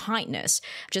it's like kindness,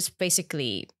 just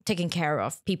basically taking care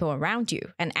of people around you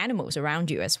and animals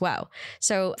around you as well.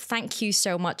 So thank you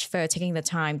so much for taking the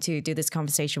time to do this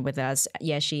conversation with us,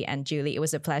 Yeshi and Julie. It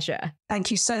was a pleasure. Thank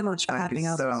you so much for having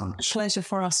us. So much. Pleasure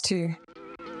for us too.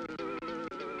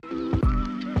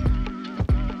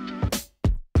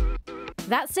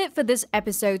 That's it for this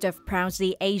episode of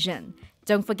Proudly Asian.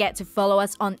 Don't forget to follow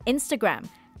us on Instagram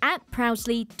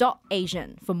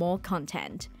 @proudly.asian for more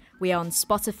content. We are on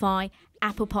Spotify,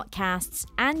 Apple Podcasts,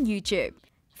 and YouTube.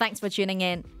 Thanks for tuning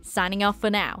in. Signing off for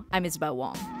now, I'm Isabel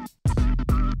Wong.